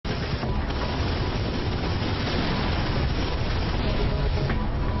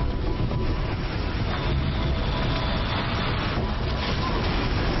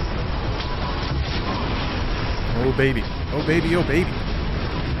Oh baby, oh baby, oh baby.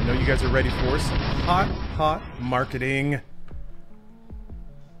 I know you guys are ready for some hot marketing.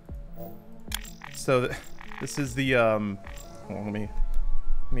 So this is the hold on, let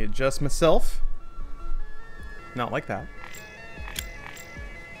me adjust myself. Not like that.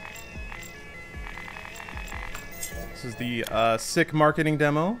 This is the sick marketing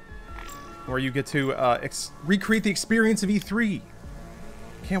demo where you get to recreate the experience of E3.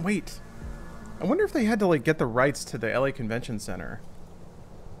 Can't wait. I wonder if they had to like get the rights to the LA Convention Center.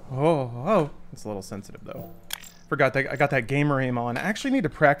 Oh, it's a little sensitive though. Forgot that I got that gamer aim on. I actually need to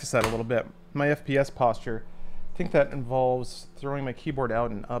practice that a little bit. My FPS posture. I think that involves throwing my keyboard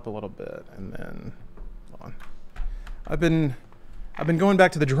out and up a little bit, and then hold on. I've been going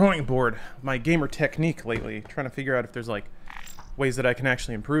back to the drawing board, my gamer technique lately, trying to figure out if there's like ways that I can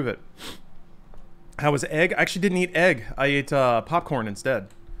actually improve it. How was egg? I actually didn't eat egg. I ate popcorn instead,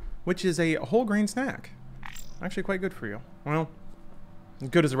 which is a whole grain snack. Actually quite good for you. Well,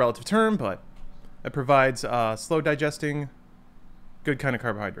 good is a relative term, but it provides slow digesting, good kind of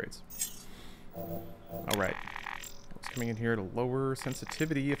carbohydrates. All right. I was coming in here to lower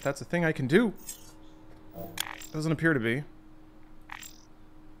sensitivity, if that's a thing I can do. Doesn't appear to be.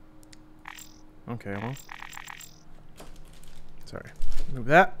 Okay, well. Sorry. Move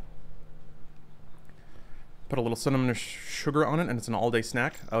that. Put a little cinnamon sugar on it, and it's an all-day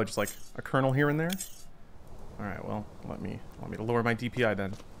snack. Oh, just like a kernel here and there. All right, well, let me to lower my DPI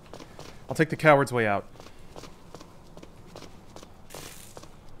then. I'll take the coward's way out.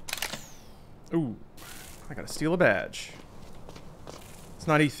 Ooh, I gotta steal a badge. It's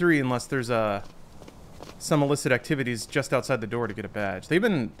not E3 unless there's some illicit activities just outside the door to get a badge. They've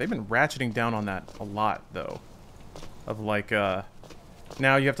been ratcheting down on that a lot though. Of like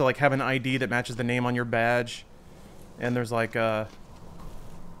now you have to like have an ID that matches the name on your badge, and there's like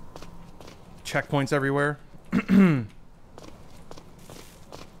checkpoints everywhere.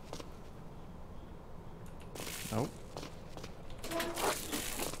 Nope.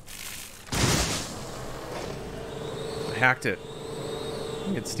 I hacked it.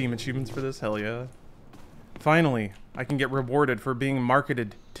 Get Steam achievements for this? Hell yeah. Finally, I can get rewarded for being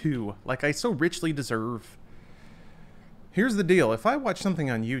marketed to, like I so richly deserve. Here's the deal. If I watch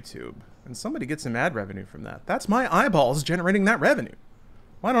something on YouTube and somebody gets some ad revenue from that, that's my eyeballs generating that revenue.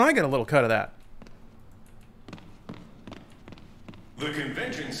 Why don't I get a little cut of that? The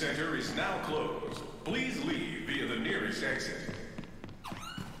convention center is now closed. Please leave via the nearest exit.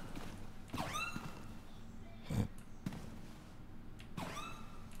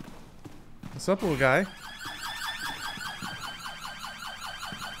 What's up, little guy?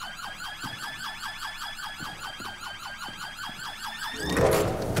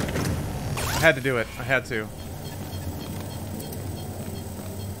 I had to do it. I had to.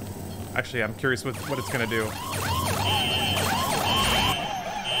 Actually, I'm curious what it's gonna do.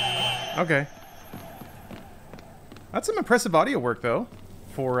 Okay. That's some impressive audio work, though.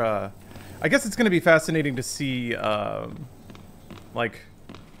 For, I guess it's gonna be fascinating to see, like,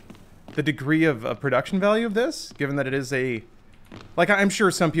 the degree of production value of this, given that it is a... Like, I'm sure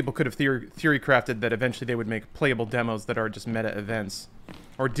some people could have theory crafted that eventually they would make playable demos that are just meta events.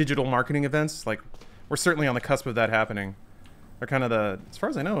 Or digital marketing events. Like, we're certainly on the cusp of that happening. They're kind of the, as far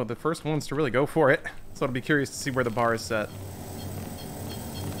as I know, the first ones to really go for it. So I'll be curious to see where the bar is set.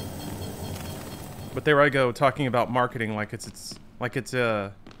 But there I go, talking about marketing like it's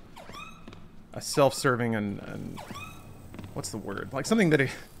a self-serving and what's the word? Like something that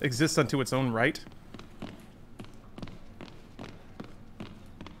exists unto its own right.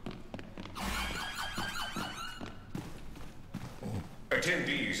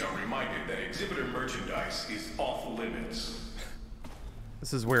 Attendees are reminded that exhibitor merchandise is off limits.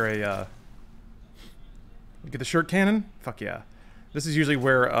 This is where a, you get the shirt cannon? Fuck yeah. This is usually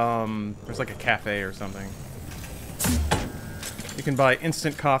where, there's like a cafe or something. You can buy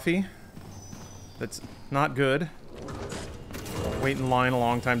instant coffee. That's not good. Wait in line a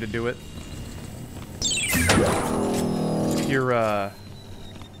long time to do it. If you're a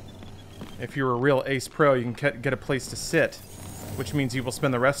real ace pro, you can get a place to sit, which means you will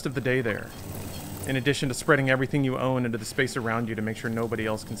spend the rest of the day there, in addition to spreading everything you own into the space around you to make sure nobody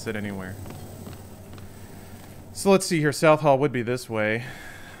else can sit anywhere. So let's see here. South Hall would be this way.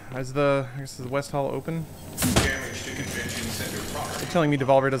 I guess the West Hall open? Damage to convention center property. You're telling me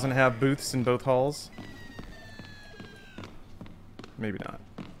Devolver doesn't have booths in both halls? Maybe not.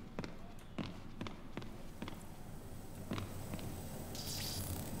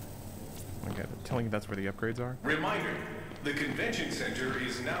 Okay, they're telling you that's where the upgrades are? Reminder, the convention center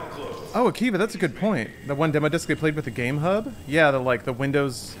is now closed. Oh, Akiva, that's a good point. The one demo disc they played with the Game Hub? Yeah, the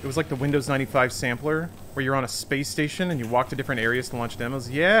Windows... It was like the Windows 95 sampler where you're on a space station and you walk to different areas to launch demos.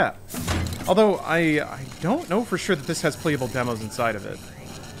 Yeah. Although I don't know for sure that this has playable demos inside of it.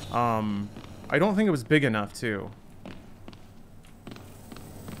 I don't think it was big enough too.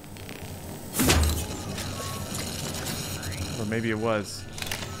 Or maybe it was.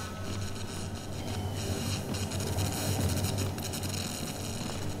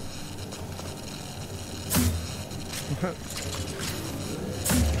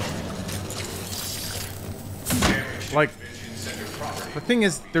 Like, the thing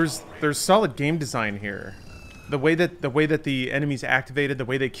is, there's solid game design here. The way that the enemies activated, the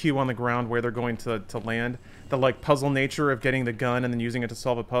way they queue on the ground where they're going to land, the like puzzle nature of getting the gun and then using it to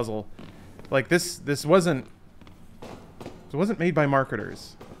solve a puzzle. Like this wasn't made by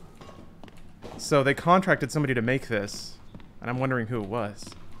marketers. So they contracted somebody to make this, and I'm wondering who it was.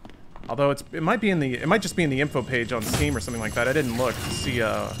 Although it might just be in the info page on Steam or something like that. I didn't look to see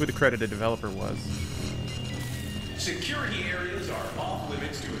who the credited developer was. Security areas are off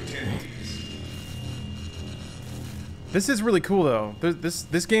limits to attendees. This is really cool though.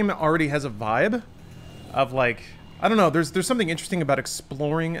 This game already has a vibe of like, I don't know, there's something interesting about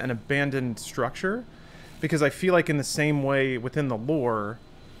exploring an abandoned structure, because I feel like in the same way within the lore,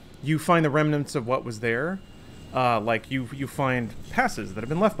 you find the remnants of what was there. Like you find passes that have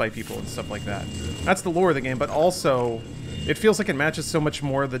been left by people and stuff like that. That's the lore of the game, but also it feels like it matches so much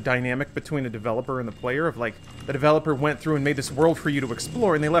more the dynamic between the developer and the player, of like, the developer went through and made this world for you to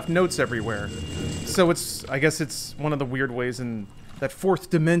explore, and they left notes everywhere. So I guess it's one of the weird ways in that fourth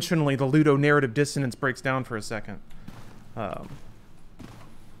dimensionally the ludo-narrative dissonance breaks down for a second. Or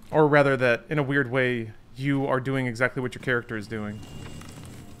rather that, in a weird way, you are doing exactly what your character is doing.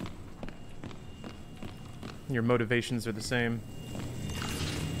 Your motivations are the same.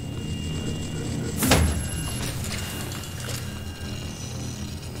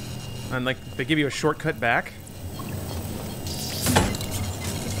 And like, they give you a shortcut back.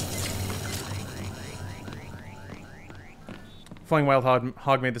 Flying Wild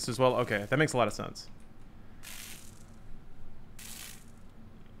Hog made this as well. Okay, that makes a lot of sense.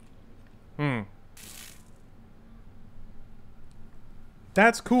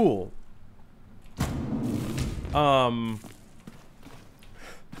 That's cool.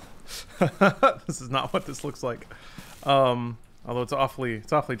 This is not what this looks like. Although it's awfully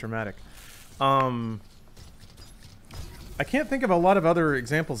dramatic. I can't think of a lot of other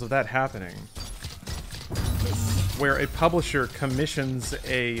examples of that happening, where a publisher commissions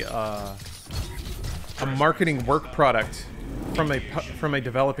a marketing work product from a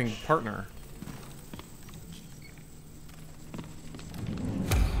developing partner.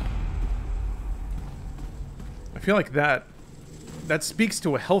 I feel like that speaks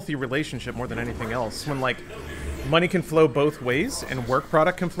to a healthy relationship more than anything else. When like money can flow both ways and work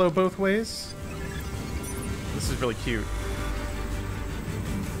product can flow both ways. This is really cute.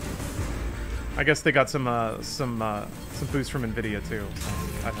 I guess they got some boost from Nvidia too. So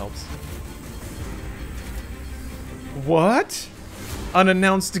that helps. What?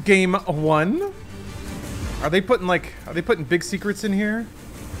 Unannounced game 1? Are they putting big secrets in here?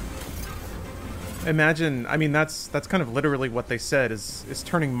 Imagine, I mean, that's kind of literally what they said, is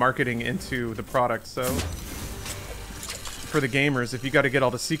turning marketing into the product. So for the gamers, if you got to get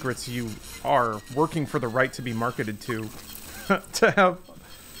all the secrets, you are working for the right to be marketed to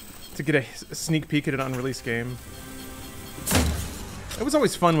to get a sneak peek at an unreleased game. It was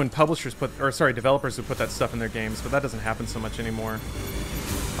always fun when developers would put that stuff in their games, but that doesn't happen so much anymore.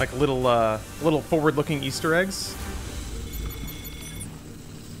 Like little forward-looking Easter eggs.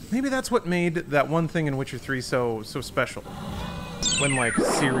 Maybe that's what made that one thing in Witcher 3 so special. When, like,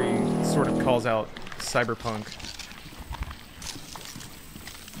 Ciri sort of calls out Cyberpunk.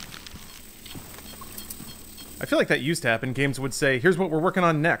 I feel like that used to happen. Games would say, here's what we're working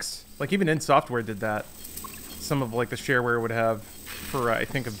on next. Like, even id Software did that. Some of, like, the shareware would have, for, I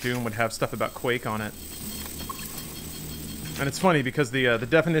think of Doom, would have stuff about Quake on it. And it's funny, because the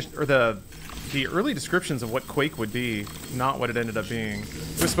definition, or the early descriptions of what Quake would be, not what it ended up being.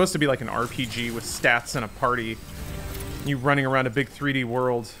 It was supposed to be like an RPG with stats and a party. You running around a big 3D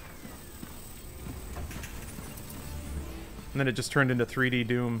world. And then it just turned into 3D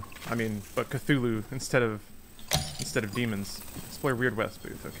Doom. I mean, but Cthulhu instead of demons. Explore Weird West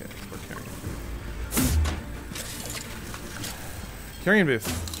booth. Okay, explore Carrion booth.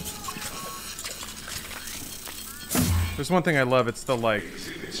 There's one thing I love, it's the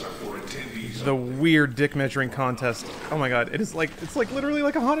weird dick measuring contest. Oh my god, it's like literally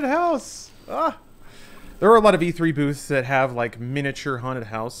like a haunted house. Ah. There are a lot of E3 booths that have like miniature haunted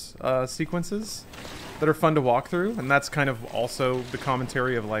house sequences that are fun to walk through, and that's kind of also the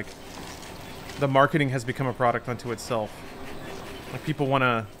commentary of like the marketing has become a product unto itself. Like, people want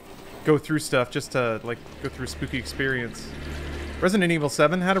to go through stuff just to, like, go through a spooky experience. Resident Evil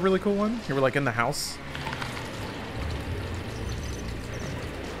 7 had a really cool one. You were, like, in the house.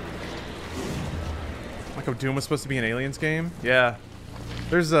 Like how Doom was supposed to be an Aliens game. Yeah.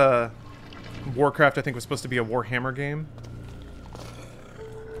 There's a... Warcraft, I think, was supposed to be a Warhammer game.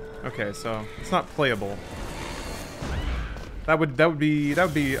 Okay, so it's not playable. That would be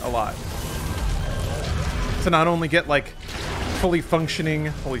a lot. To not only get, like, fully functioning...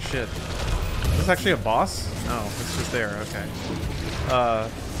 Holy shit. Is this actually a boss? No, it's just there. Okay.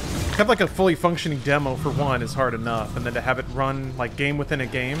 Have, like, a fully functioning demo, for one, is hard enough. And then to have it run, like, game within a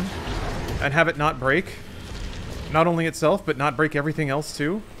game, and have it not break. Not only itself, but not break everything else,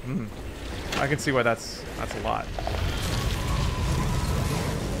 too. I can see why that's a lot.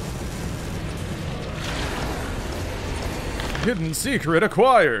 Hidden secret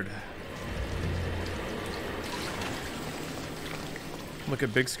acquired. Look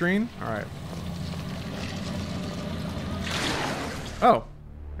at big screen. All right. Oh,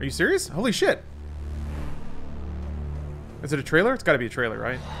 are you serious? Holy shit! Is it a trailer? It's got to be a trailer,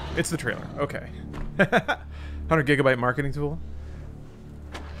 right? It's the trailer. Okay. 100GB marketing tool.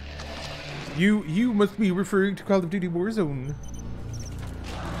 You must be referring to Call of Duty Warzone.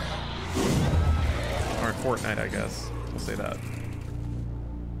 Or Fortnite, I guess. We'll say that.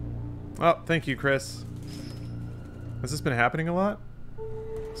 Oh, thank you, Chris. Has this been happening a lot?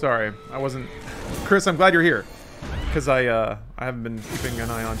 Sorry, I wasn't... Chris, I'm glad you're here. Because I haven't been keeping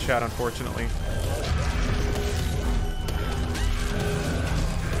an eye on chat, unfortunately.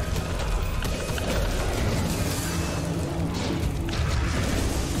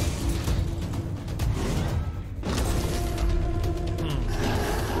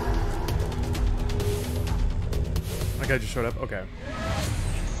 That guy just showed up? Okay.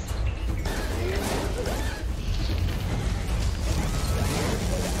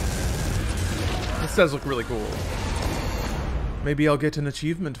 This does look really cool. Maybe I'll get an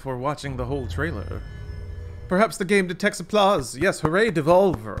achievement for watching the whole trailer. Perhaps the game detects applause. Yes, hooray,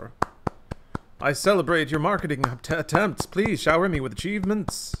 Devolver. I celebrate your marketing attempts. Please shower me with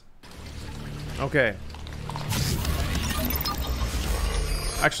achievements. Okay.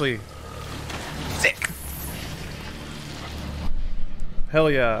 Actually, sick.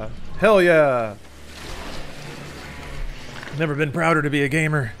 Hell yeah. Hell yeah. Never been prouder to be a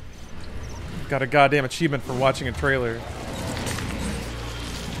gamer. Got a goddamn achievement for watching a trailer.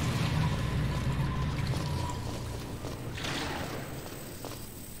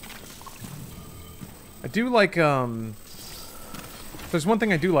 I do like, there's one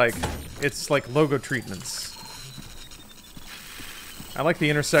thing I do like. It's like logo treatments. I like the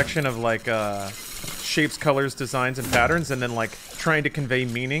intersection of like, shapes, colors, designs, and patterns, and then like trying to convey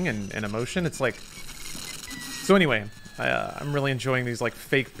meaning and emotion. It's like... So anyway, I'm really enjoying these like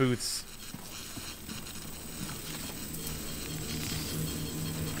fake boots.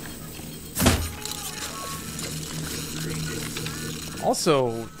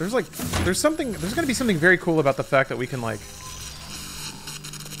 Also, there's gonna be something very cool about the fact that we can like...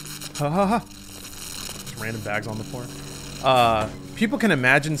 Just random bags on the floor. People can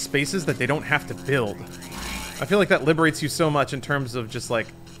imagine spaces that they don't have to build. I feel like that liberates you so much in terms of just like,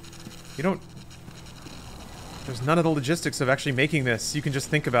 you don't... There's none of the logistics of actually making this. You can just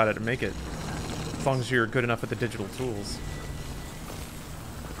think about it and make it. As long as you're good enough with the digital tools.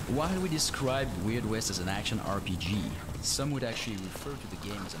 While we describe Weird West as an action RPG, some would actually refer to the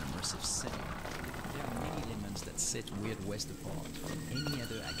game as an immersive setting. There are many elements that set Weird West apart from any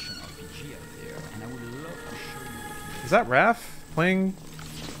other action RPG out there, and I would love to show you. Is that Raph playing?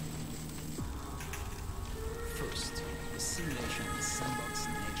 First, the simulation and sandbox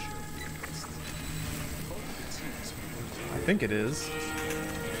nature of Weird West. Both of the teams I think it is.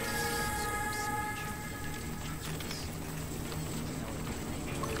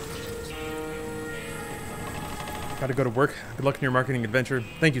 Gotta go to work. Good luck in your marketing adventure.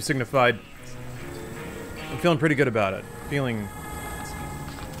 Thank you, Signified. I'm feeling pretty good about it. Feeling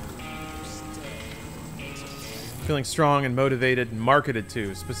strong and motivated and marketed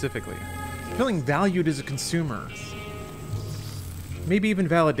to, specifically. Feeling valued as a consumer. Maybe even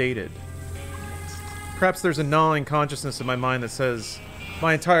validated. Perhaps there's a gnawing consciousness in my mind that says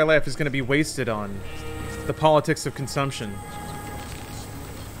my entire life is going to be wasted on the politics of consumption.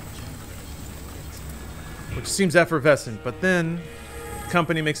 Which seems effervescent, but then the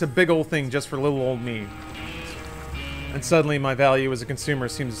company makes a big old thing just for little old me. And suddenly my value as a consumer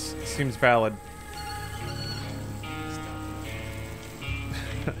seems valid.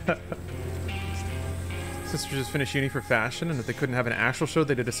 Sister just finished uni for fashion, and if they couldn't have an actual show,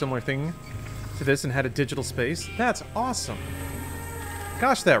 they did a similar thing to this and had a digital space. That's awesome.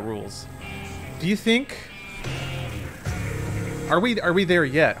 Gosh, that rules. Do you think... Are we there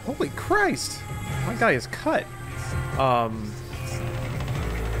yet? Holy Christ! My guy is cut.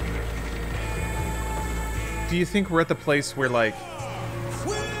 Do you think we're at the place where, like...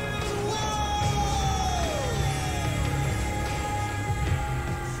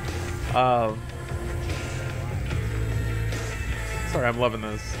 Sorry, I'm loving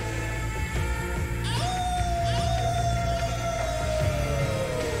this.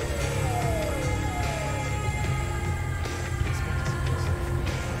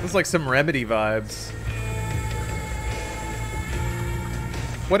 It's like some Remedy vibes.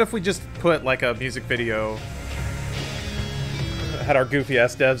 What if we just put like a music video that had our goofy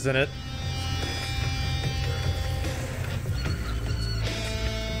ass devs in it?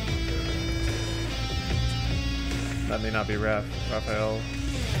 That may not be Raphael.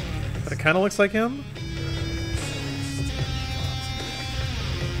 But it kind of looks like him.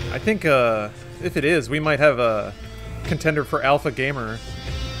 I think if it is, we might have a contender for Alpha Gamer.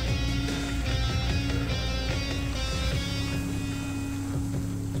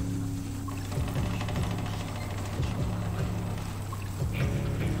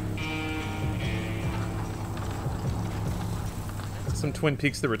 Some Twin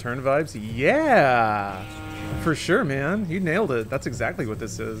Peaks The Return vibes? Yeah! For sure, man. You nailed it. That's exactly what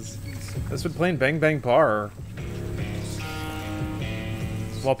this is. This would play in Bang Bang Bar.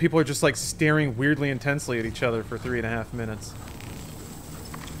 While people are just like staring weirdly intensely at each other for 3.5 minutes.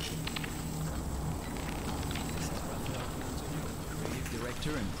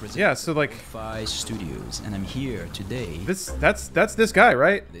 Yeah, so like Studios, and I'm here today. That's this guy,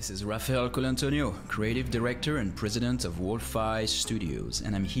 right? This is Rafael Colantonio, creative director and president of Wolf-Eye Studios,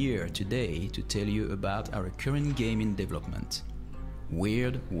 and I'm here today to tell you about our current game in development,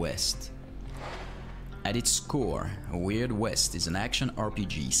 Weird West. At its core, Weird West is an action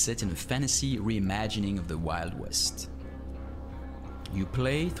RPG set in a fantasy reimagining of the Wild West. You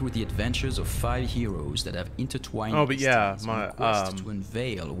play through the adventures of 5 heroes that have intertwined. Oh, but yeah, to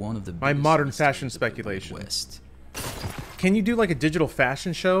unveil one of the my modern fashion speculation. West. Can you do like a digital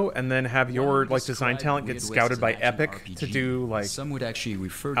fashion show and then have your like design talent get scouted by Epic to do like some would actually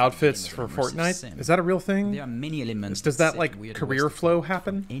refer to outfits for Fortnite? Is that a real thing? There are many elements. Does that like career flow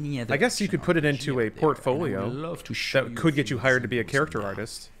happen? I guess you could put it into a portfolio that could get you hired to be a character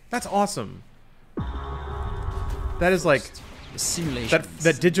artist. That's awesome. That is like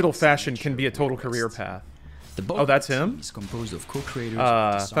that digital fashion can be a total career path. Oh, that's him? Is composed of co-creators.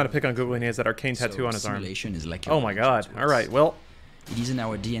 Found a pic on Google and he has that arcane tattoo on his arm. Oh my god. Alright, well. It is in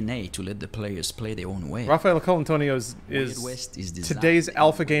our DNA to let the players play their own way. Rafael Colantonio is today's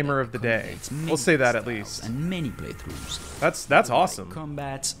alpha gamer of the day. We'll say that at least. And many playthroughs. That's awesome. Like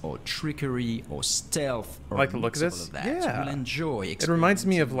combat or trickery or stealth or I like the look of this. Yeah. You'll enjoy it reminds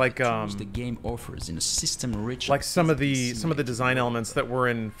me of like the game offers in a system rich like some of the design elements that were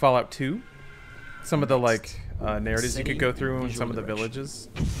in Fallout 2. Some of the like narratives you could go through in some of the villages.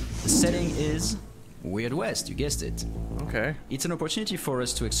 The setting is Weird West, you guessed it. Okay. It's an opportunity for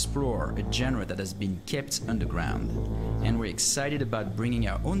us to explore a genre that has been kept underground, and we're excited about bringing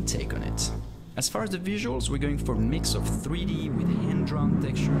our own take on it. As far as the visuals, we're going for a mix of 3D with hand-drawn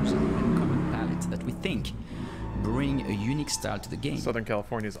textures and common palette that we think bring a unique style to the game. Southern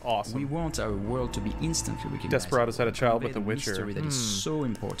California is awesome. We want our world to be instantly recognized. Desperados had a child with The Witcher. Mystery that is so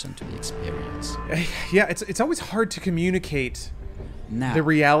important to the experience. Yeah, it's always hard to communicate the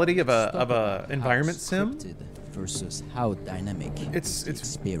reality of a environment sim versus how dynamic it's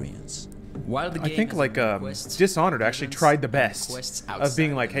experience. While the game I think like Dishonored actually tried the best of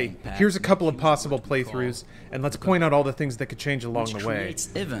being like, hey, here's a couple of possible playthroughs, and let's point out all the things that could change along the way.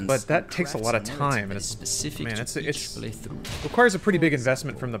 But that takes a lot of time, and it requires a pretty big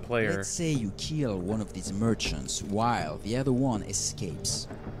investment from the player. Let's say you kill one of these merchants while the other one escapes.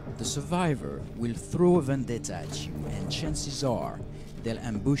 The survivor will throw a vendetta at you, and chances are they'll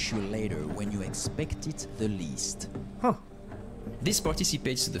ambush you later when you expect it the least. Huh. This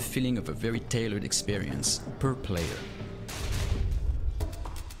participates to the feeling of a very tailored experience per player.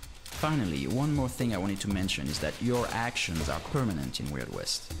 Finally, one more thing I wanted to mention is that your actions are permanent in Weird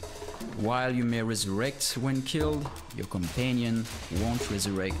West. While you may resurrect when killed, your companion won't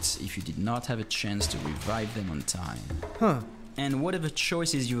resurrect if you did not have a chance to revive them on time. Huh. And whatever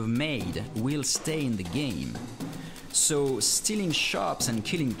choices you've made will stay in the game. So, stealing shops and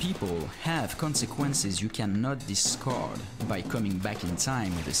killing people have consequences you cannot discard by coming back in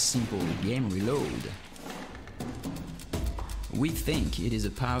time with a simple game reload. We think it is a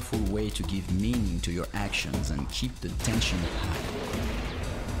powerful way to give meaning to your actions and keep the tension high.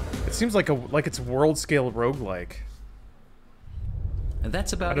 It seems like it's world scale roguelike. And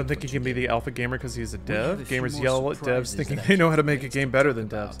that's about I don't it think for he can be today. the alpha gamer because he's a We have dev. a few Gamers more yell at devs surprises thinking that I they know how to can't make a wait game to better talk than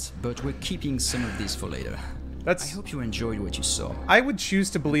about, devs. But we're keeping some of these for later. I That's. hope you enjoyed what you saw. I would choose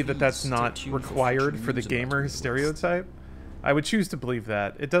to believe that that's Stay not tuned for required future for the news about gamer Weird West. stereotype. I would choose to believe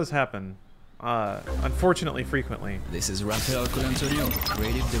that. It does happen. Unfortunately, frequently. This is Rafael Colantonio,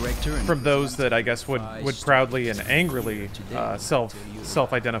 creative director and From those that I guess would proudly and angrily Today,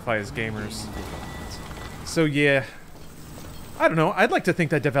 self-identify as gamers. So yeah, I don't know. I'd like to think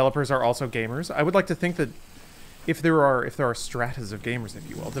that developers are also gamers. I would like to think that if there are stratas of gamers, if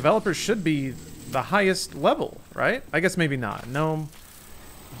you will, developers should be the highest level, right? I guess maybe not. No.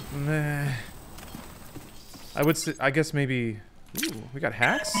 Meh. I guess maybe. Ooh, we got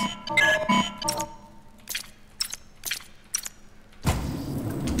hacks?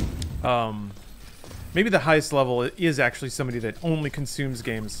 Maybe the highest level is actually somebody that only consumes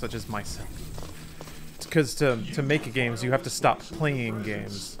games, such as myself. Because to make games, you have to stop playing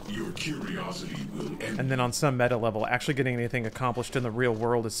games. Your curiosity will end. And then on some meta level, actually getting anything accomplished in the real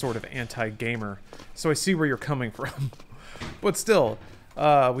world is sort of anti-gamer. So I see where you're coming from. But still,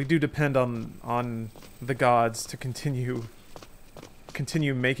 we do depend on the gods to continue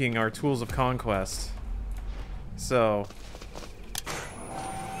making our tools of conquest. So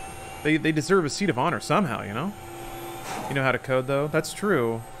they deserve a seat of honor somehow, you know? You know how to code though? That's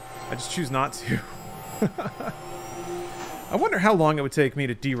true. I just choose not to. I wonder how long it would take me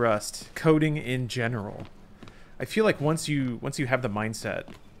to de-rust coding in general. I feel like once you have the mindset,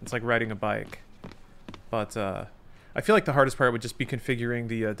 it's like riding a bike. But I feel like the hardest part would just be configuring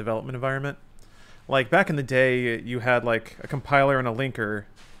the development environment. Like back in the day, you had like a compiler and a linker,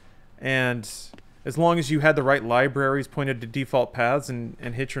 and as long as you had the right libraries pointed to default paths and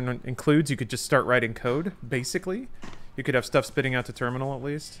hitch or includes, you could just start writing code. Basically, you could have stuff spitting out to terminal at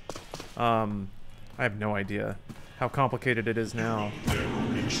least. I have no idea how complicated it is now.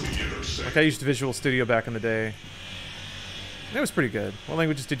 Like I used Visual Studio back in the day. And it was pretty good. What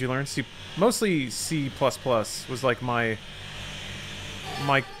languages did you learn? Mostly C++ was like my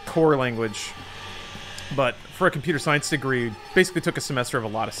core language. But for a computer science degree, basically took a semester of a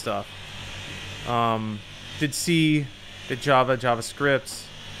lot of stuff. Did C, did Java, JavaScript,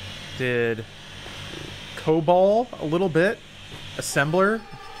 did COBOL a little bit, assembler.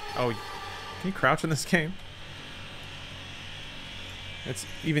 Oh, can you crouch in this game? It's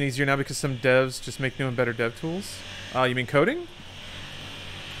even easier now because some devs just make new and better dev tools. You mean coding?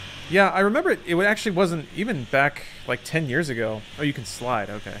 Yeah, I remember it actually wasn't even back like 10 years ago. Oh, you can slide,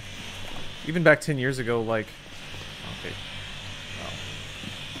 okay. Even back 10 years ago, like... Okay. Oh.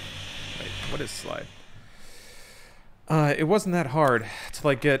 Wait, what is slide? It wasn't that hard to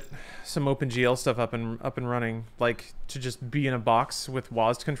like get some OpenGL stuff up and running. Like, to just be in a box with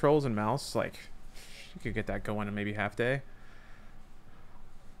WASD controls and mouse, like, you could get that going in maybe half day.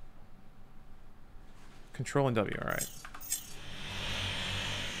 Control and W, alright.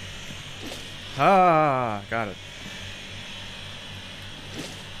 Ah, got it.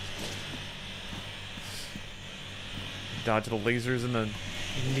 Dodge the lasers in the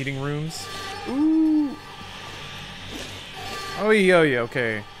meeting rooms. Ooh. Oh, yeah,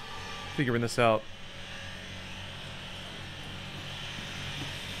 okay. Figuring this out.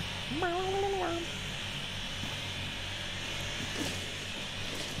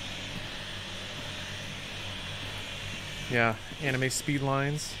 Yeah, anime speed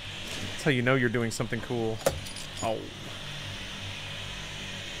lines. That's how you know you're doing something cool. Oh.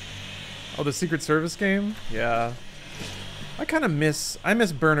 Oh, the Secret Service game? Yeah. I miss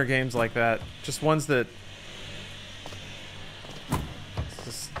burner games like that. Just ones that...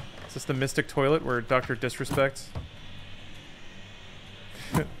 Is this the Mystic Toilet where Dr. Disrespect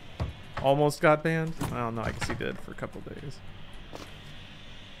almost got banned? I don't know, I guess he did for a couple days.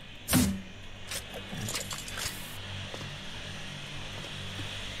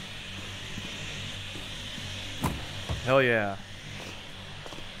 Hell yeah.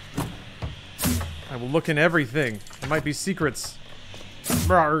 I will look in everything. There might be secrets.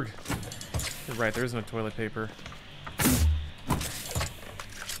 Brarg. You're right, there is no toilet paper.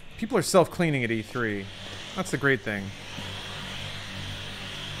 People are self-cleaning at E3. That's the great thing.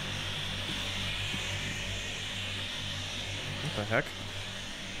 What the heck?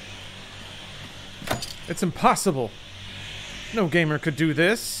 It's impossible. No gamer could do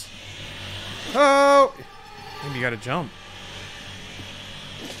this. Oh! Maybe you gotta jump.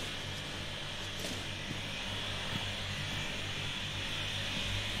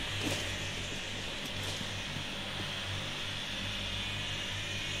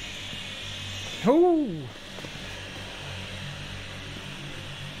 Oh!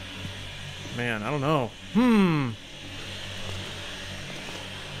 Man, I don't know. Hmm.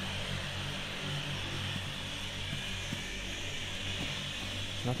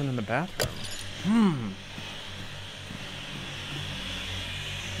 Nothing in the bathroom. Hmm.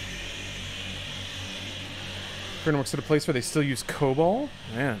 Friend works at a place where they still use COBOL?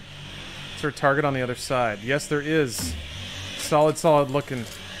 Man. Is there a target on the other side? Yes, there is. Solid looking.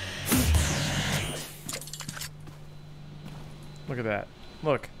 Look at that.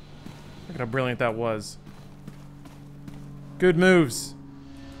 Look. Look at how brilliant that was. Good moves.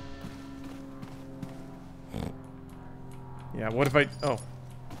 Yeah, what if I... Oh.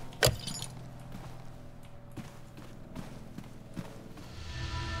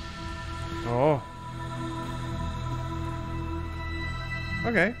 Oh.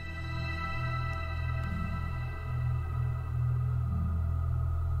 Okay.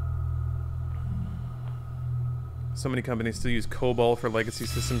 So many companies still use COBOL for legacy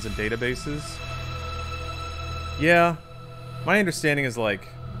systems and databases. Yeah. My understanding is like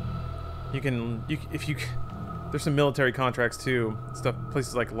there's some military contracts too, stuff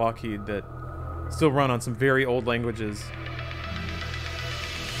places like Lockheed that still run on some very old languages.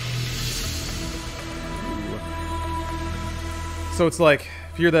 So it's like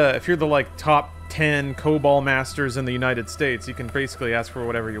if you're the like top 10 COBOL masters in the United States, you can basically ask for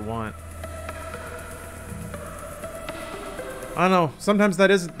whatever you want. I don't know. Sometimes that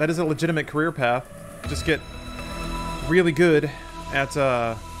is a legitimate career path. Just get really good at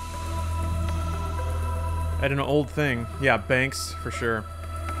an old thing. Yeah, banks for sure.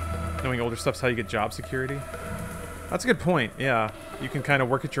 Knowing older stuff's how you get job security. That's a good point. Yeah, you can kind of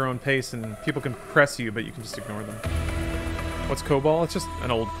work at your own pace, and people can press you, but you can just ignore them. What's COBOL? It's just an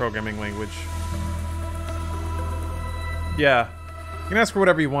old programming language. Yeah, you can ask for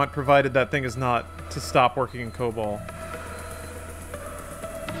whatever you want, provided that thing is not to stop working in COBOL.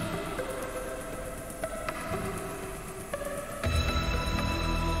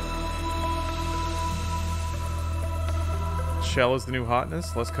 Shell is the new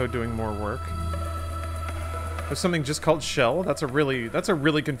hotness. Less code doing more work. There's something just called Shell. That's a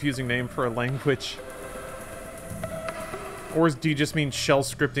really confusing name for a language. Or do you just mean shell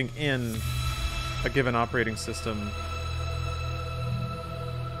scripting in a given operating system?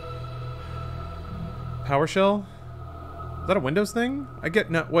 PowerShell? Is that a Windows thing?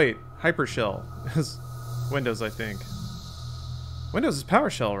 No, wait. HyperShell is Windows, I think. Windows is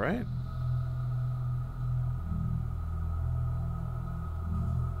PowerShell, right?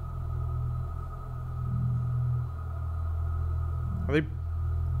 Are they...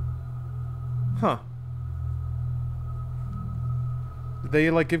 Huh. Did they,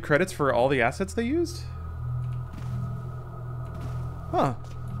 like, give credits for all the assets they used? Huh.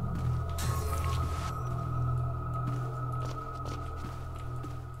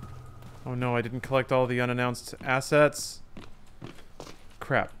 Oh no, I didn't collect all the unannounced assets.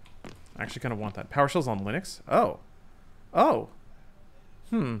 Crap. I actually kind of want that. PowerShell's on Linux? Oh. Oh.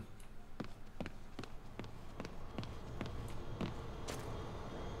 Hmm.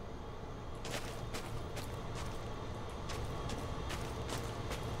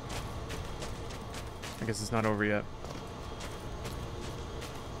 I guess it's not over yet.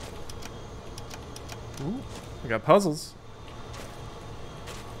 Ooh, we got puzzles.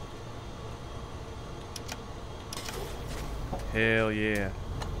 Hell yeah.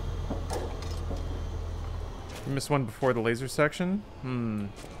 You missed one before the laser section? I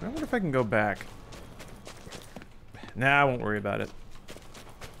wonder if I can go back. Nah, I won't worry about it.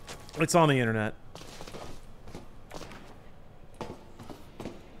 It's on the internet.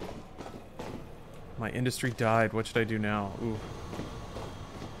 My industry died. What should I do now?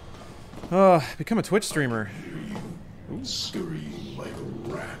 Ooh. Become a Twitch streamer. Ooh. Scurrying like a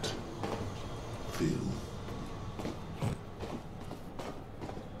rat. Phil.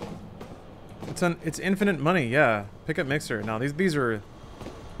 It's infinite money, yeah. Pick up Mixer. Now these are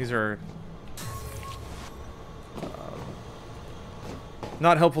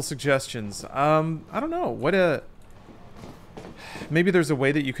not helpful suggestions. I don't know. Maybe there's a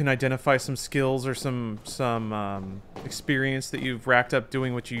way that you can identify some skills or some experience that you've racked up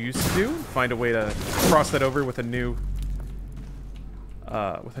doing what you used to do. Find a way to cross that over with a new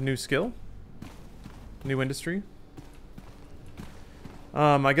skill, new industry.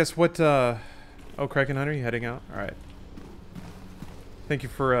 I guess what? Oh, Kraken Hunter, you heading out? All right. Thank you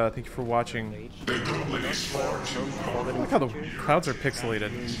for watching. Look how the clouds are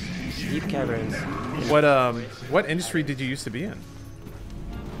pixelated. Deep caverns. What industry did you used to be in?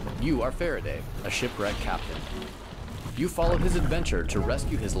 You are Faraday, a shipwreck captain. You followed his adventure to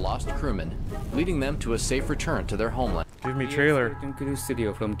rescue his lost crewmen, leading them to a safe return to their homeland. Give me trailer.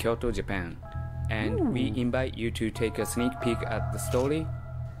 Studio from Kyoto, Japan. And we invite you to take a sneak peek at the story,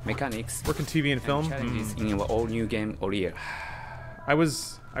 mechanics, Working TV and film. challenges in our all-new game Oriel. I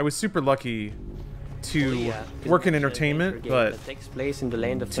was super lucky to work in entertainment, but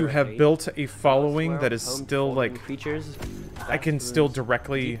to have built a following that is still like I can still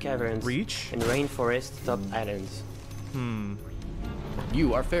directly reach. And rainforest top islands.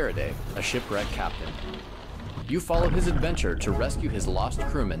 You are Faraday, a shipwreck captain. You follow his adventure to rescue his lost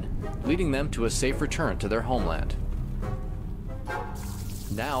crewmen, leading them to a safe return to their homeland.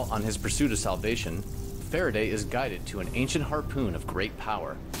 Now, on his pursuit of salvation, Faraday is guided to an ancient harpoon of great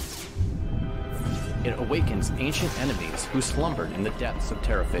power. It awakens ancient enemies who slumbered in the depths of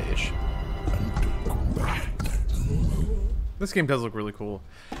Terraphage. This game does look really cool.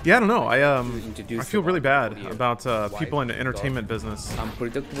 Yeah, I don't know. I feel really bad about people in the entertainment business.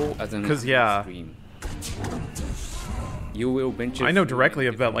 Unpredictable as an 'Cause, yeah. extreme. You will venture I know through directly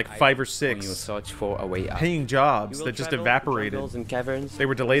about different like 5 or heights when you 6 search for a way out. paying jobs that just evaporated. And caverns, They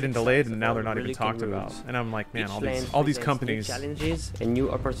were delayed and delayed, and now they're not even really cool talked about. rooms. And I'm like, man, Each all land these presents new companies, challenges and new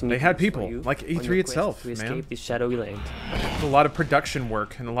opportunities they had for people, you like on E3 your quest itself, to man. escape this shadowy land. a lot of production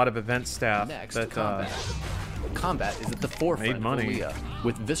work and a lot of event staff Next, that combat. Combat is at the forefront made money. of Aaliyah,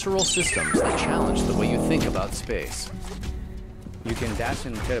 with visceral systems that challenge the way you think about space. You can dash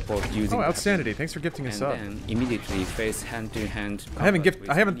and teleport using Oh, Outstandity, thanks for gifting us and up. then immediately face hand-to-hand I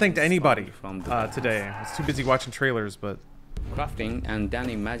haven't thanked enemies anybody spawned from the today. I was too busy watching trailers, but Crafting and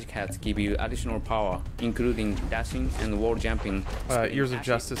donning magic hats give you additional power, including dashing and wall jumping. spitting Ears of acid,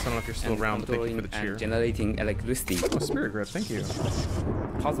 Justice, I don't know if you're still and around, but thank you for controlling the and cheer. generating electricity. Oh, Spirit Grip, thank you.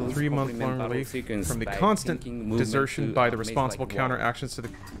 Puzzles 3-month complement long battle relief sequence from the by constant syncing movement desertion to by the maze responsible like counter water. actions to the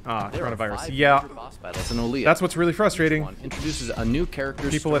There are coronavirus. 5 Yeah, major boss battles in Aaliyah. that's what's really frustrating. One introduces a new character.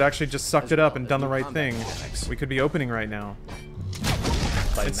 People had actually just sucked it up and done the right combat thing. mechanics. We could be opening right now.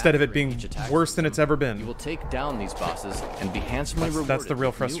 By Instead of it mastering being each attack worse than system, it's ever you been. will take down these bosses and be handsomely That's rewarded. the real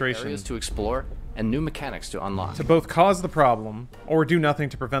with frustration. New areas to explore and new mechanics to unlock. To both cause the problem or do nothing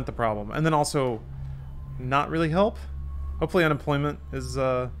to prevent the problem, and then also not really help. Hopefully unemployment is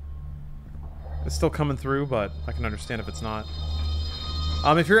still coming through, but I can understand if it's not.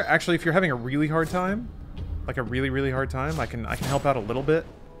 If you're having a really hard time, like a really hard time, I can help out a little bit.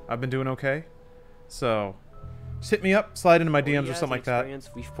 I've been doing okay. So just hit me up, slide into my DMs or something like that. Experience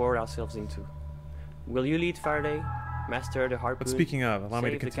we've poured ourselves into. Will you lead Faraday, master the harpoon? But speaking of, allow me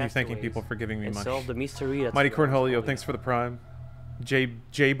to save the continue thanking castaways, people for giving me and much. solve the mystery that's Mighty surrounds Cornholio, Aaliyah. thanks for the prime. J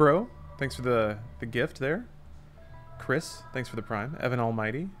Bro, thanks for the gift there. Chris, thanks for the prime. Evan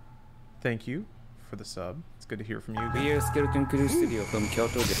Almighty, thank you for the sub. It's good to hear from you. We are Skeleton Crew Studio from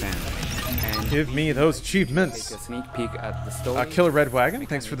Kyoto, Japan. And Give me those take achievements. a sneak peek at the story. Killer Red Wagon,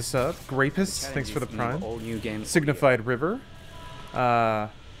 thanks for the sub. Grapus, thanks for the prime. All-new game Signified River.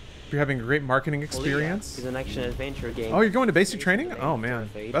 You're having a great marketing Aaliyah experience. is an action-adventure game. Oh, you're going to basic based training? on the Oh land of man,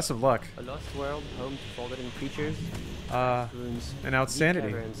 Terraphage, best of luck. A lost world home to forgotten creatures, ruins, And Outstandity. deep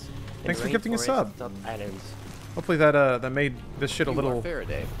caverns, and Thanks for gifting a rainforest sub. top islands. Hopefully that made this shit a You are little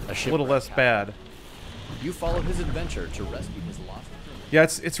Faraday, a little shipwreck less captain. bad. You follow his adventure to rescue his lost crewmen. Yeah,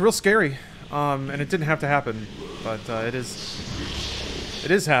 it's real scary, and it didn't have to happen, but it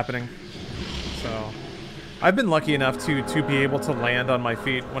is happening. So, I've been lucky enough to be able to land on my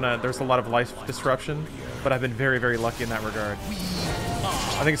feet when there's a lot of life disruption, but I've been very lucky in that regard.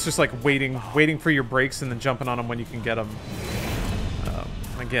 I think it's just like waiting for your breaks and then jumping on them when you can get them.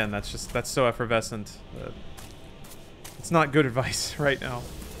 Again, that's so effervescent. It's not good advice right now.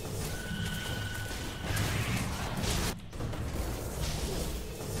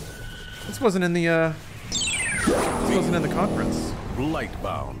 This wasn't in the conference.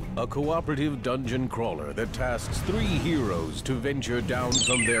 Blightbound, a cooperative dungeon crawler that tasks 3 heroes to venture down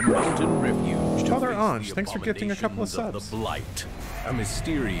from their mountain refuge to Father face Ange, the thanks for gifting a couple of abominations subs. the Blight, a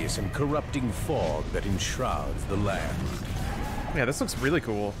mysterious and corrupting fog that enshrouds the land. Yeah, this looks really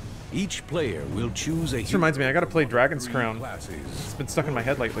cool. Each player will choose a This reminds me, I gotta play Dragon's Crown. classes: It's been stuck in my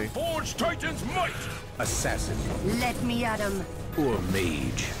head lately. Forge Titan's might! assassin Let me at him. or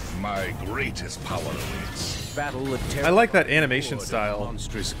mage. My greatest power awaits. Battle a I like that animation horde of style.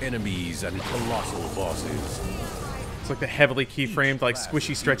 monstrous enemies and colossal bosses. It's like the heavily keyframed, like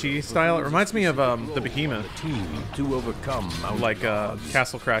squishy, stretchy style. It reminds me of the Behemoth, Team to overcome mountain like gods,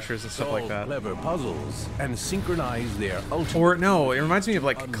 Castle Crashers and stuff like solve that. clever puzzles, and synchronize their ultimate. Or no, it reminds me of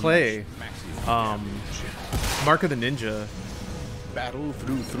like Clay, Mark of the Ninja. Battle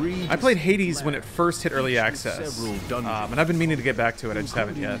through 3. I played Hades when it first hit early access, Several dungeons. and I've been meaning to get back to it. I just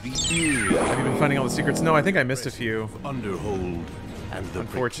haven't yet. The eerie Have you been finding all the secrets? No, I think I missed a few. Underhold and the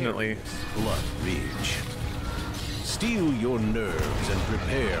Unfortunately. precarious Blood Ridge. Steel your nerves and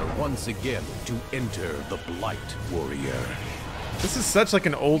prepare once again to enter the Blight Warrior. This is such like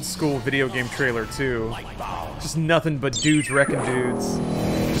an old school video game trailer too. Just nothing but dudes wrecking dudes.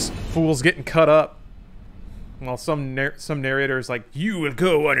 Just fools getting cut up. While some narrator is like, "You will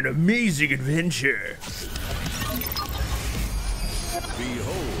go on an amazing adventure."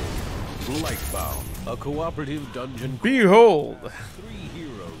 Behold, Blightbound, a cooperative dungeon. Behold. 3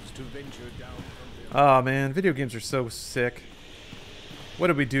 heroes to venture down from their... Oh man, video games are so sick. What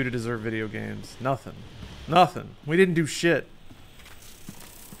did we do to deserve video games? Nothing. Nothing. We didn't do shit.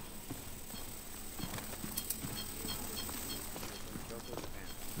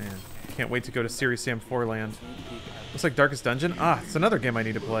 Man, can't wait to go to Serious Sam 4 Land. Looks like Darkest Dungeon. Ah, it's another game I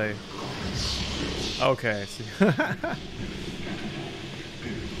need to play. Okay.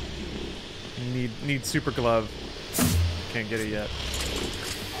 Need Super Glove. Can't get it yet.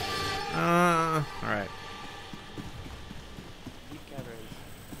 Alright.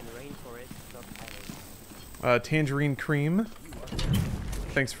 Tangerine Cream.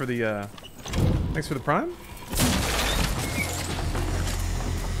 Thanks for the Prime.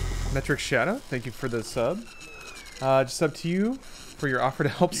 Metric Shadow, thank you for the sub. Just up to you for your offer to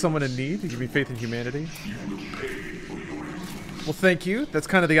help someone in need, to give me faith in humanity. Well, thank you. That's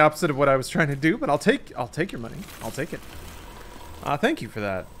kind of the opposite of what I was trying to do, but I'll take your money. I'll take it. Thank you for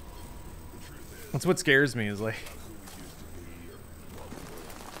that. That's what scares me, is like...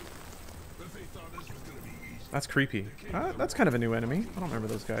 That's creepy. That's kind of a new enemy. I don't remember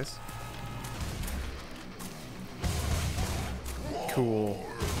those guys. Cool.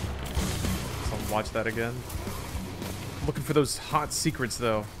 So I'll watch that again. Looking for those hot secrets,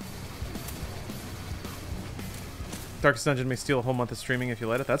 though. Darkest Dungeon may steal a whole month of streaming if you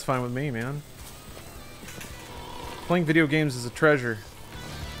let it. That's fine with me, man. Playing video games is a treasure.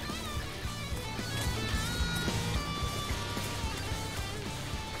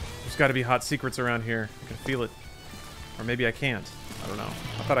 There's got to be hot secrets around here. I can feel it. Or maybe I can't. I don't know.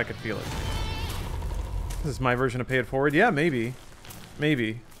 I thought I could feel it. This is my version of Pay It Forward? Yeah, maybe.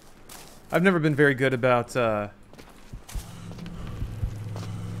 Maybe. I've never been very good about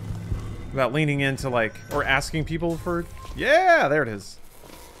leaning into, like, or asking people for... Yeah, there it is.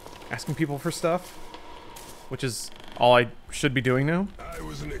 Asking people for stuff. Which is all I should be doing now. I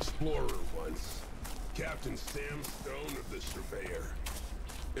was an explorer once. Captain Sam Stone of the Surveyor.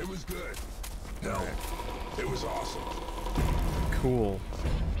 It was good. Hell, it was awesome. Cool.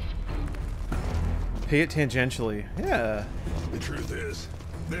 Pay it tangentially. Yeah. The truth is,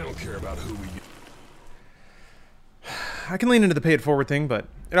 they don't care about who we... I can lean into the Pay It Forward thing, but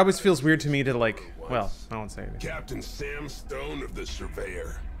it always feels weird to me to, like... Well, I won't say anything. Captain Sam Stone of the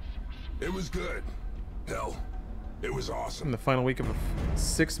Surveyor. It was good. Hell, it was awesome. In the final week of a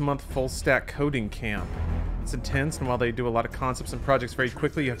 6-month full-stack coding camp. It's intense, and while they do a lot of concepts and projects very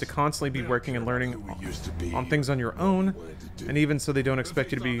quickly, you have to constantly be working and learning on things on your own, and even so they don't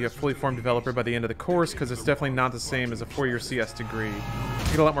expect you to be a fully formed developer by the end of the course, because it's definitely not the same as a 4-year CS degree. You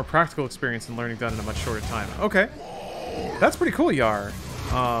get a lot more practical experience and learning done in a much shorter time. Okay. That's pretty cool, Yar.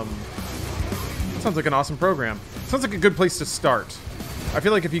 Sounds like an awesome program. Sounds like a good place to start. I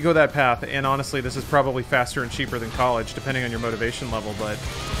feel like if you go that path, and honestly, this is probably faster and cheaper than college, depending on your motivation level, but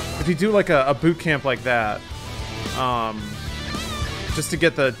if you do like a boot camp like that, just to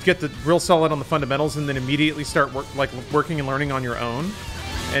get the real solid on the fundamentals, and then immediately start working and learning on your own,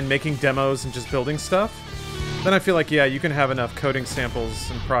 and making demos and just building stuff, then I feel like, yeah, you can have enough coding samples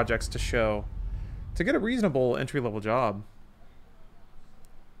and projects to show to get a reasonable entry-level job.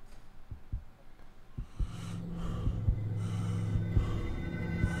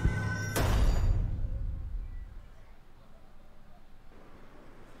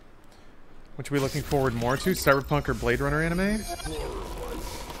 Which are we looking forward more to? Cyberpunk or Blade Runner anime?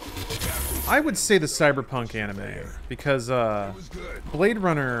 I would say the Cyberpunk anime, because Blade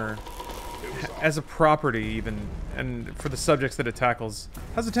Runner, as a property even, and for the subjects that it tackles,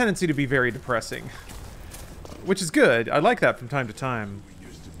 has a tendency to be very depressing. Which is good. I like that from time to time.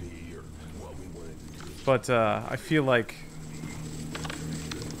 But I feel like...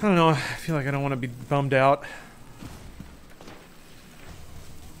 I don't know, I feel like I don't want to be bummed out.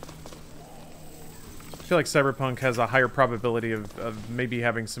 I feel like Cyberpunk has a higher probability of maybe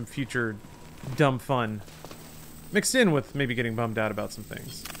having some future dumb fun mixed in with maybe getting bummed out about some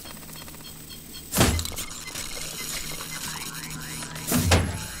things.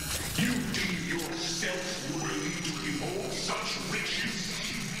 You deem yourself worthy to behold such riches?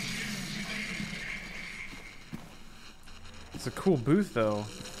 It's a cool booth, though.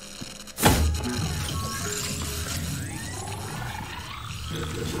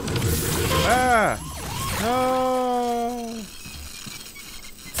 Ah! No!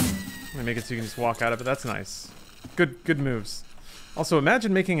 They make it so you can just walk out of it. That's nice. Good moves. Also,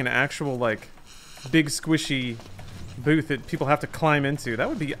 imagine making an actual, like, big squishy booth that people have to climb into. That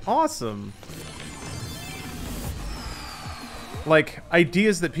would be awesome. Like,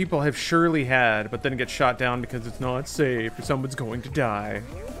 ideas that people have surely had, but then get shot down because it's not safe or someone's going to die.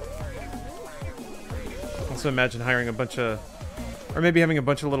 Also imagine hiring a bunch of... Or maybe having a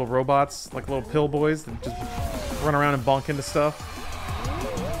bunch of little robots, like little pill boys that just run around and bonk into stuff.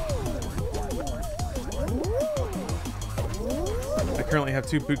 I currently have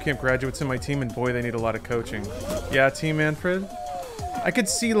 2 bootcamp graduates in my team, and boy, they need a lot of coaching. Yeah, Team Manfred? I could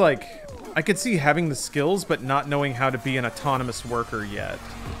see, like... I could see having the skills, but not knowing how to be an autonomous worker yet.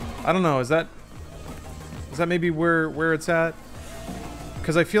 I don't know, is that maybe where it's at?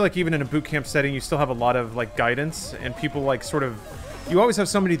 Because I feel like even in a bootcamp setting, you still have a lot of, like, guidance, and people, like, sort of... You always have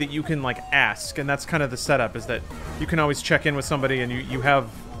somebody that you can, like, ask, and that's kind of the setup, is that you can always check in with somebody, and you have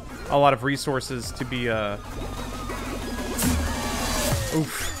a lot of resources to be,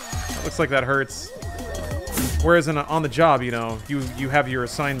 Oof. That looks like that hurts. Whereas on the job, you know, you have your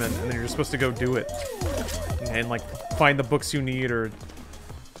assignment, and then you're supposed to go do it. And, like, find the books you need, or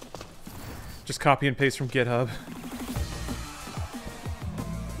just copy and paste from GitHub.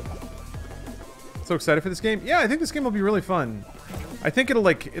 So excited for this game. Yeah, I think this game will be really fun. I think it'll be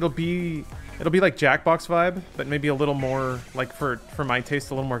like Jackbox vibe, but maybe a little more, like, for my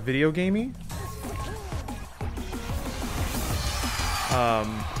taste, a little more video gamey.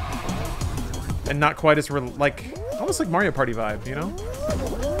 And not quite as like, almost like Mario Party vibe, you know?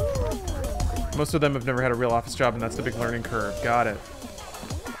 Most of them have never had a real office job, and that's the big learning curve. Got it.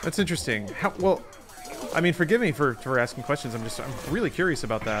 That's interesting. Well, I mean, forgive me for asking questions. I'm really curious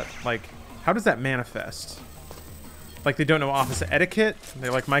about that. Like, how does that manifest? Like, they don't know office etiquette? They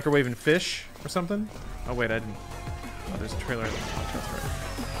like microwaving fish or something? Oh, wait, I didn't. Oh, there's a trailer. That's right.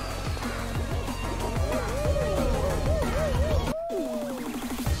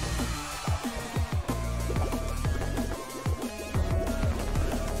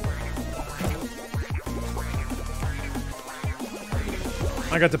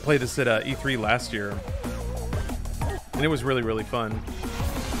 I got to play this at E3 last year, and it was really, really fun.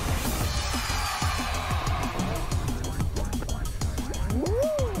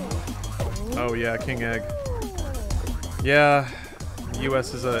 Oh yeah, King Egg. Yeah,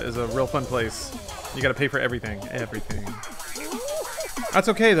 US is a real fun place. You gotta pay for everything. Everything. That's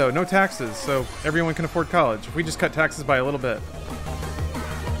okay though, no taxes, so everyone can afford college. If we just cut taxes by a little bit.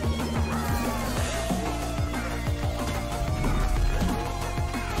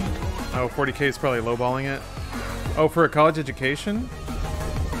 Oh, 40K is probably lowballing it. Oh, for a college education?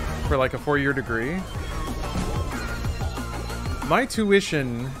 For like a 4-year degree? My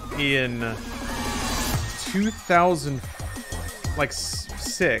tuition in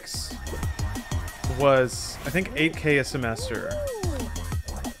 2006 was, I think, 8K a semester.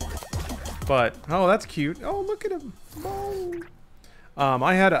 But, oh, that's cute. Oh, look at him. Oh.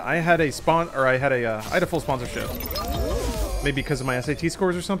 I had a full sponsorship. Maybe because of my SAT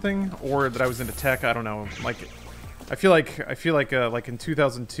scores or something, or that I was into tech. I don't know. Like, I feel like in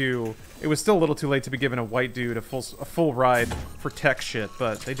 2002, it was still a little too late to be giving a white dude a full ride for tech shit,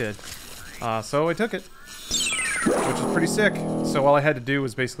 but they did. So I took it, which is pretty sick. So all I had to do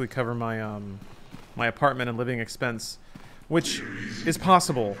was basically cover my my apartment and living expense, which is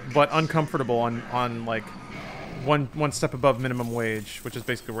possible, but uncomfortable on like one step above minimum wage, which is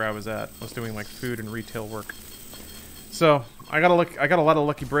basically where I was at. I was doing like food and retail work. So I got a lot of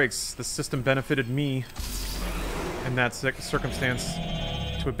lucky breaks. The system benefited me in that circumstance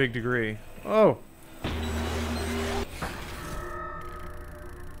to a big degree. Oh.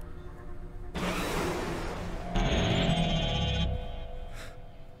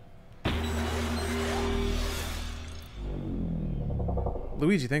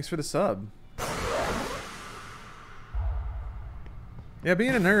 Luigi, thanks for the sub. Yeah,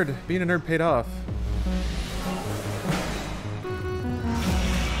 being a nerd paid off.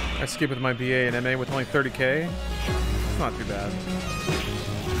 I skipped with my BA and MA with only 30K. It's not too bad.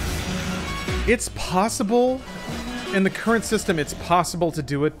 It's possible. In the current system, it's possible to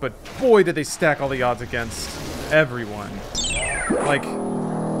do it, but boy, did they stack all the odds against everyone. Like,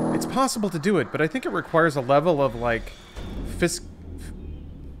 it's possible to do it, but I think it requires a level of, like, fiscal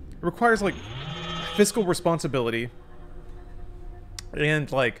responsibility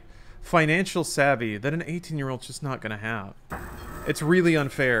and, like, financial savvy that an 18-year-old's just not gonna have. It's really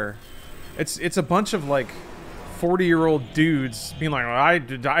unfair. It's a bunch of like 40-year-old dudes being like,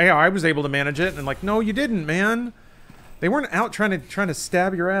 I was able to manage it, and like, no, you didn't, man. They weren't out trying to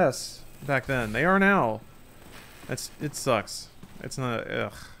stab your ass back then. They are now. It sucks. It's not.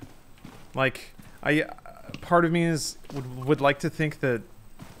 Ugh. Like, part of me would like to think that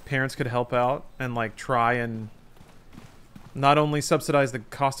parents could help out and like try and not only subsidize the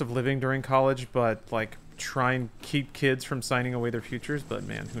cost of living during college, but like try and keep kids from signing away their futures. But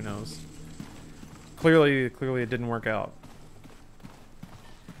man, who knows? Clearly it didn't work out.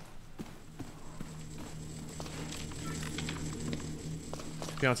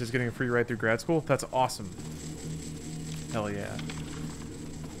 Fiance's getting a free ride through grad school. That's awesome. Hell yeah.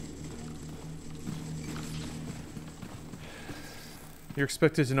 You're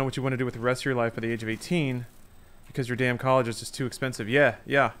expected to know what you want to do with the rest of your life by the age of 18 because your damn college is just too expensive.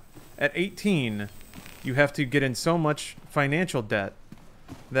 Yeah. At 18, you have to get in so much financial debt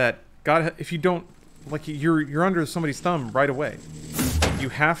that God, if you don't, like, you're under somebody's thumb right away. You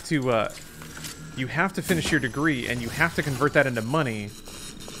have to finish your degree and you have to convert that into money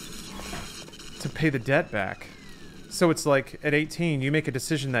to pay the debt back. So it's like, at 18, you make a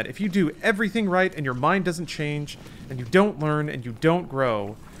decision that if you do everything right and your mind doesn't change, and you don't learn, and you don't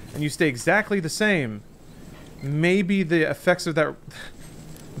grow, and you stay exactly the same, maybe the effects of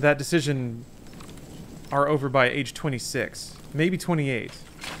that decision are over by age 26. Maybe 28.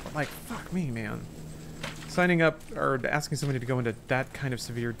 But like, fuck me, man. Signing up, or asking somebody to go into that kind of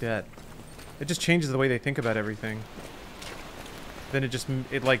severe debt, it just changes the way they think about everything. Then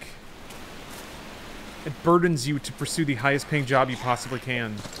it burdens you to pursue the highest paying job you possibly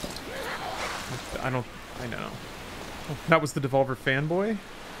can. I know. That was the Devolver fanboy?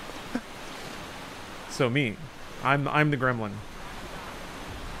 So me. I'm the gremlin.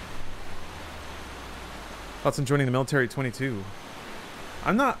 Thoughts on joining the military at 22?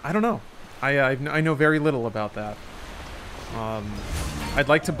 I don't know. I know very little about that. I'd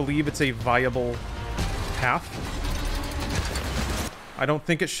like to believe it's a viable path. I don't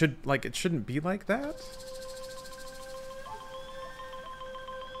think it shouldn't be like that.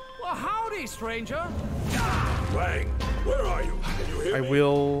 Well, howdy, stranger. Lang, where are you? Can you hear I me?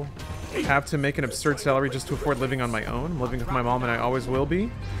 will have to make an absurd salary just to afford living on my own. I'm living with my mom and I always will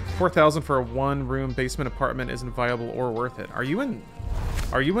be. 4,000 for a one-room basement apartment isn't viable or worth it. Are you in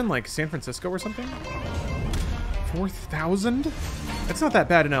like San Francisco or something? 4,000? That's not that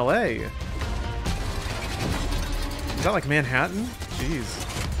bad in LA. Is that like Manhattan? Jeez.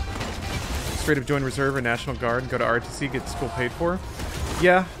 Straight up join reserve or National Guard and go to RTC, get school paid for.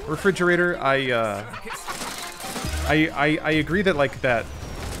 Yeah, refrigerator. I agree that like that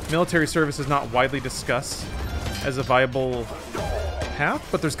military service is not widely discussed as a viable path,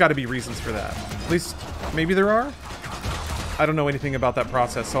 but there's got to be reasons for that. At least maybe there are. I don't know anything about that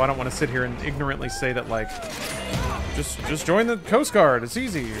process, so I don't want to sit here and ignorantly say that like just join the Coast Guard. It's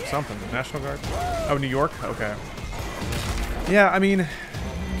easy or something. National Guard. Oh, New York. Okay. Yeah, I mean,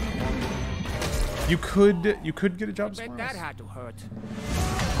 you could get a job somewhere else. That had to hurt.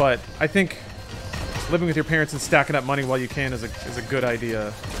 But I think living with your parents and stacking up money while you can is a good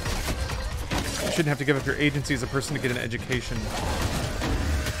idea. You shouldn't have to give up your agency as a person to get an education.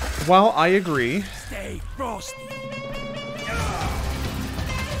 While I agree, Stay frosty.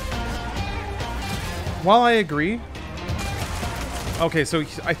 Okay, so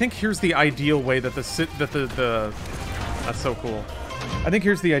I think here's the ideal way that that's so cool. I think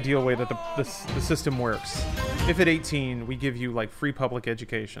here's the ideal way that the system works. If at 18 we give you like free public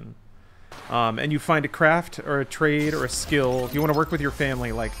education, and you find a craft or a trade or a skill, if you want to work with your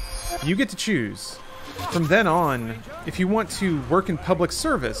family, like you get to choose. From then on, if you want to work in public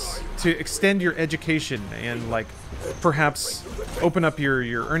service to extend your education and like perhaps open up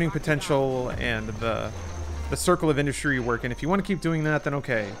your earning potential and the circle of industry you work in, if you want to keep doing that, then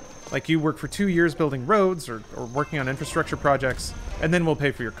okay. Like you work for 2 years building roads or working on infrastructure projects, and then we'll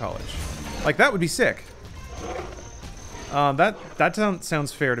pay for your college. Like that would be sick. That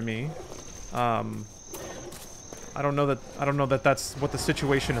sounds fair to me. I don't know that that's what the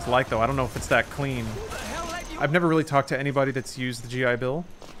situation is like though. I don't know if it's that clean. I've never really talked to anybody that's used the GI Bill,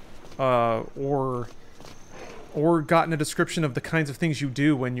 or gotten a description of the kinds of things you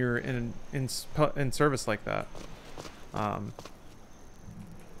do when you're in service like that.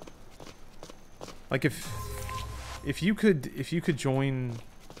 Like if you could join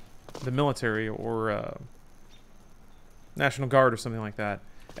the military or National Guard or something like that,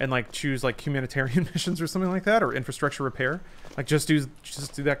 and like choose like humanitarian missions or something like that, or infrastructure repair, like just do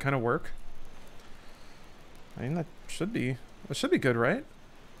that kind of work. I mean that should be good, right?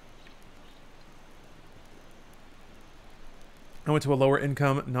 I went to a lower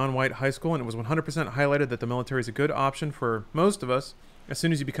income non-white high school and it was 100% highlighted that the military is a good option for most of us as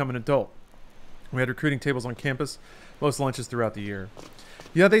soon as you become an adult. We had recruiting tables on campus, most lunches throughout the year.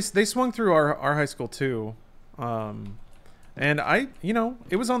 Yeah, they swung through our high school too. And you know,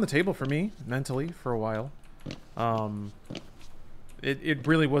 it was on the table for me mentally for a while. It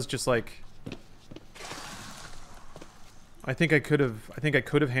really was just like, I think I could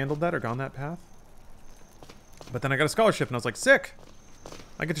have handled that or gone that path. But then I got a scholarship and I was like, sick!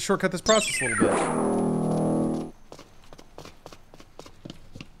 I get to shortcut this process a little bit.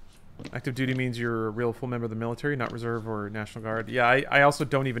 Active duty means you're a real full member of the military, not reserve or National Guard. Yeah, I also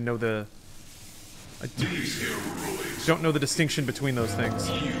don't even know the... I don't know the distinction between those things.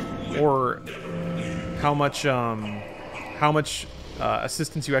 Or how much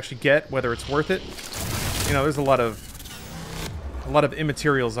assistance you actually get, whether it's worth it. You know, there's a lot of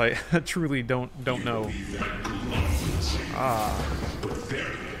immaterials I truly don't know. Ah.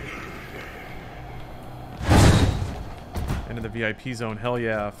 Into the VIP zone. Hell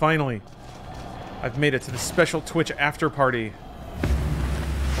yeah. Finally. I've made it to the special Twitch after party.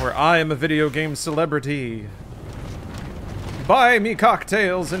 Where I am a video game celebrity. Buy me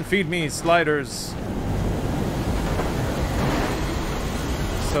cocktails and feed me sliders.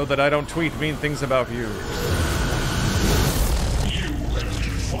 So that I don't tweet mean things about you.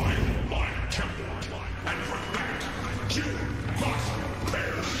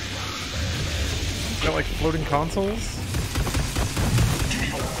 Got like floating consoles?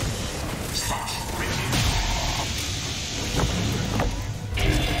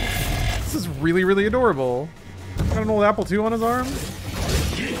 This is really, really adorable. Got an old Apple II on his arm?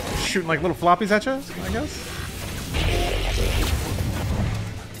 Shooting like little floppies at you, I guess?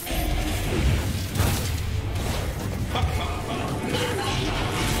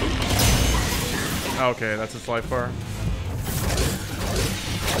 Okay, that's its life bar.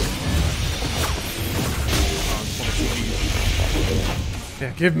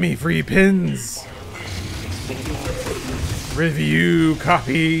 Yeah, give me free pins. Review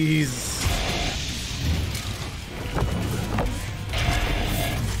copies.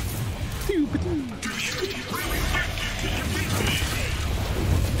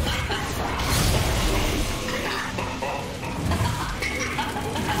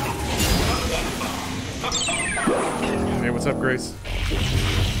 Hey, what's up, Grace?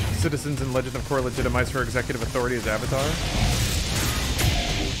 Citizens in Legend of Korra legitimize her executive authority as Avatar.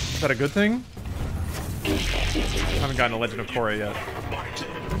 Is that a good thing? I haven't gotten a Legend of Korra yet.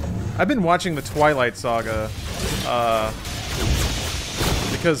 I've been watching the Twilight Saga,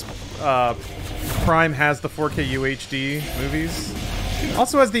 because Prime has the 4K UHD movies.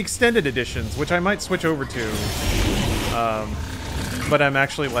 Also has the extended editions, which I might switch over to. But I'm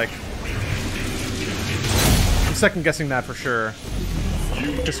actually like... I'm second guessing that for sure.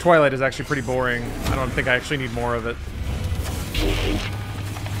 Because Twilight is actually pretty boring. I don't think I actually need more of it.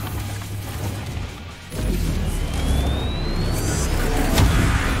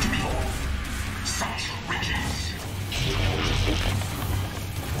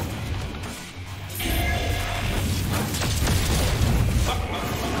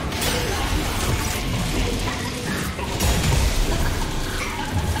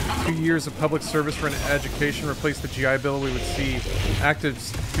 Years of public service for an education replace the GI Bill, we would see active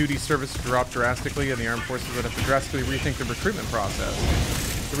duty service drop drastically, and the armed forces would have to drastically rethink the recruitment process.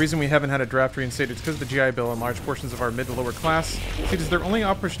 The reason we haven't had a draft reinstated is because of the GI Bill, and large portions of our mid to lower class see it as their only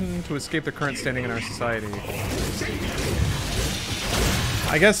option to escape their current standing in our society.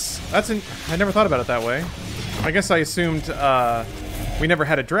 I guess that's I never thought about it that way. I guess I assumed we never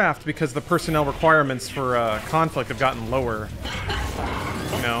had a draft because the personnel requirements for conflict have gotten lower.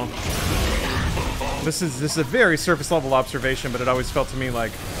 You know, this is a very surface level observation, but it always felt to me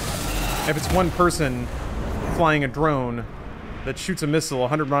like if it's one person flying a drone that shoots a missile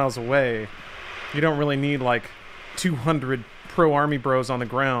 100 miles away, you don't really need like 200 pro army bros on the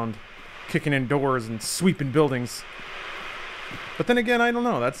ground kicking in doors and sweeping buildings. But then again, I don't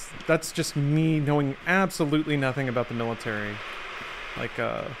know. That's just me knowing absolutely nothing about the military. Like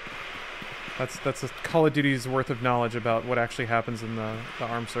that's a Call of Duty's worth of knowledge about what actually happens in the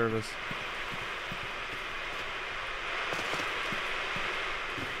armed service.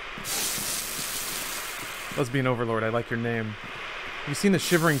 Lesbian Overlord, I like your name. Have you seen The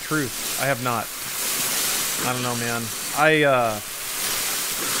Shivering Truth? I have not. I don't know, man.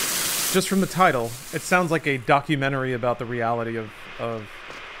 Just from the title, it sounds like a documentary about the reality of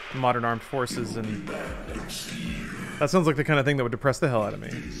modern armed forces, and that sounds like the kind of thing that would depress the hell out of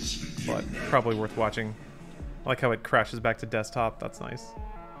me. But probably worth watching. I like how it crashes back to desktop. That's nice.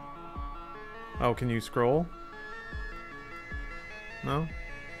 Oh, can you scroll? No?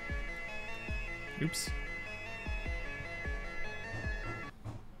 Oops.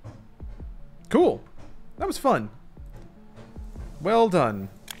 Cool. That was fun. Well done.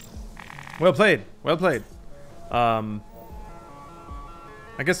 Well played. Well played.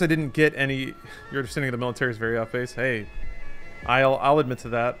 I guess I didn't get any... Your understanding of the military is very off base. Hey, I'll admit to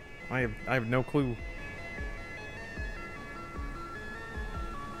that. I have no clue.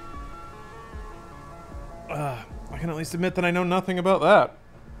 I can at least admit that I know nothing about that.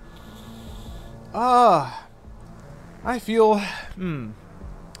 I feel...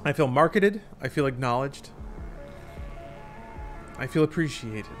 I feel marketed. I feel acknowledged. I feel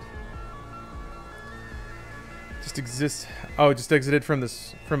appreciated. Just exist... Oh, just exited from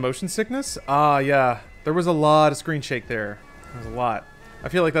this... From motion sickness? Ah, yeah. There was a lot of screen shake there. There was a lot. I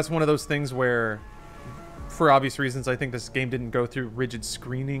feel like that's one of those things where... For obvious reasons, I think this game didn't go through rigid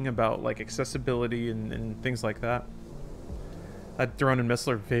screening about, like, accessibility and things like that. That drone and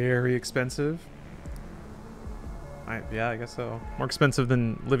missile are very expensive. Yeah, I guess so. More expensive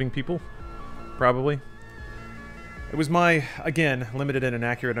than living people, probably. It was my, again, limited and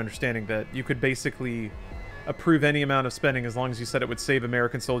inaccurate understanding that you could basically approve any amount of spending as long as you said it would save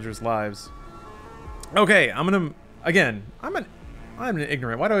American soldiers' lives. Okay, I'm gonna... Again, I'm an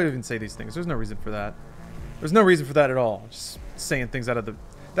ignorant. Why do I even say these things? There's no reason for that. There's no reason for that at all. Just saying things out of the...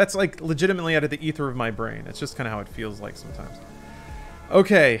 That's, like, legitimately out of the ether of my brain. It's just kind of how it feels like sometimes.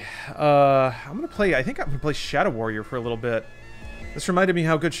 Okay, I'm gonna play... I think I'm gonna play Shadow Warrior for a little bit. This reminded me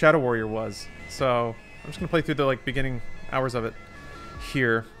how good Shadow Warrior was. So, I'm just gonna play through the, like, beginning hours of it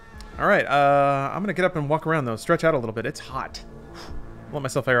here. Alright, I'm gonna get up and walk around, though. Stretch out a little bit. It's hot. Let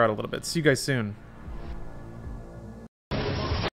myself air out a little bit. See you guys soon.